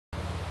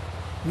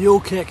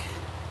Mulekick.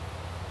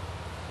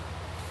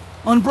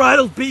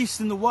 Unbridled beast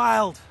in the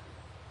wild.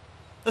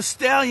 A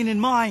stallion in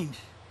mind.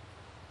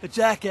 A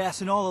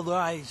jackass in all of their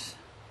eyes.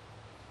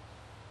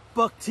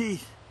 Buck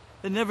teeth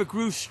that never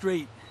grew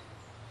straight.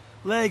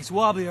 Legs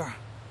wobblier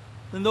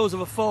than those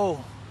of a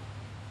foal.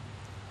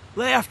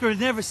 Laughter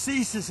never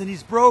ceases and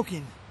he's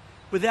broken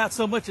without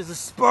so much as a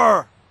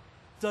spur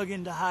dug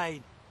in to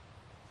hide.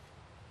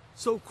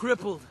 So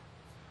crippled,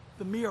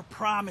 the mere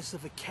promise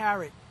of a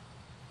carrot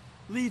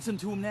leads him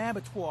to an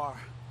abattoir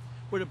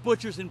where the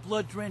butchers in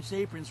blood-drenched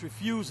aprons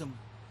refuse him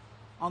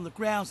on the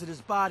grounds that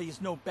his body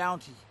is no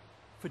bounty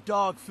for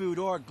dog food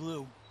or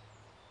glue.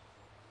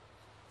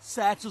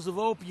 Satchels of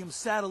opium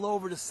saddle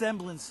over the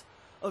semblance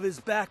of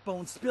his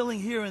backbone, spilling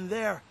here and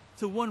there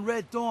till one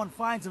red dawn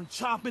finds him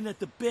chomping at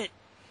the bit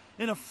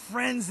in a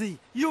frenzy,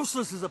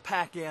 useless as a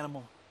pack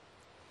animal,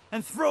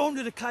 and thrown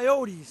to the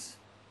coyotes.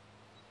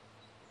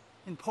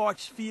 In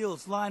parched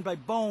fields lined by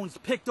bones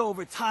picked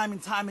over time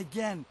and time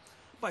again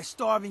by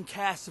starving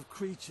casts of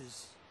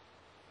creatures.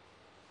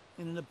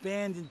 In an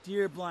abandoned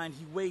deer blind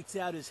he waits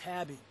out his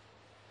habit,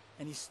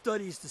 and he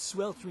studies the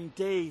sweltering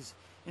days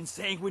and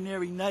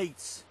sanguinary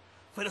nights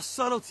for the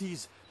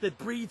subtleties that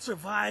breed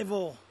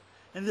survival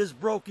in this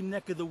broken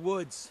neck of the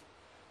woods,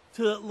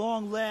 till at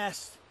long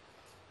last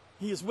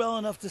he is well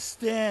enough to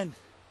stand,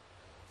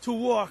 to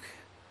walk,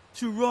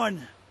 to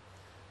run,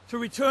 to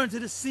return to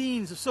the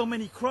scenes of so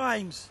many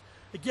crimes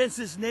against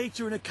his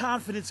nature in a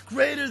confidence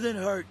greater than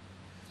hurt,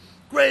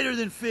 greater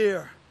than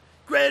fear,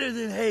 greater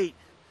than hate,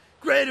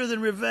 greater than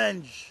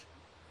revenge.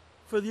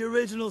 For the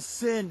original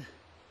sin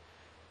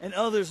and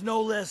others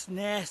no less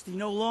nasty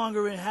no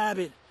longer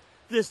inhabit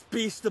this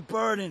beast of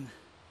burden,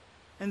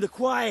 and the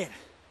quiet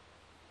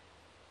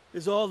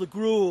is all the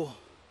gruel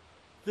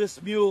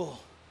this mule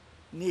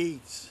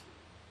needs.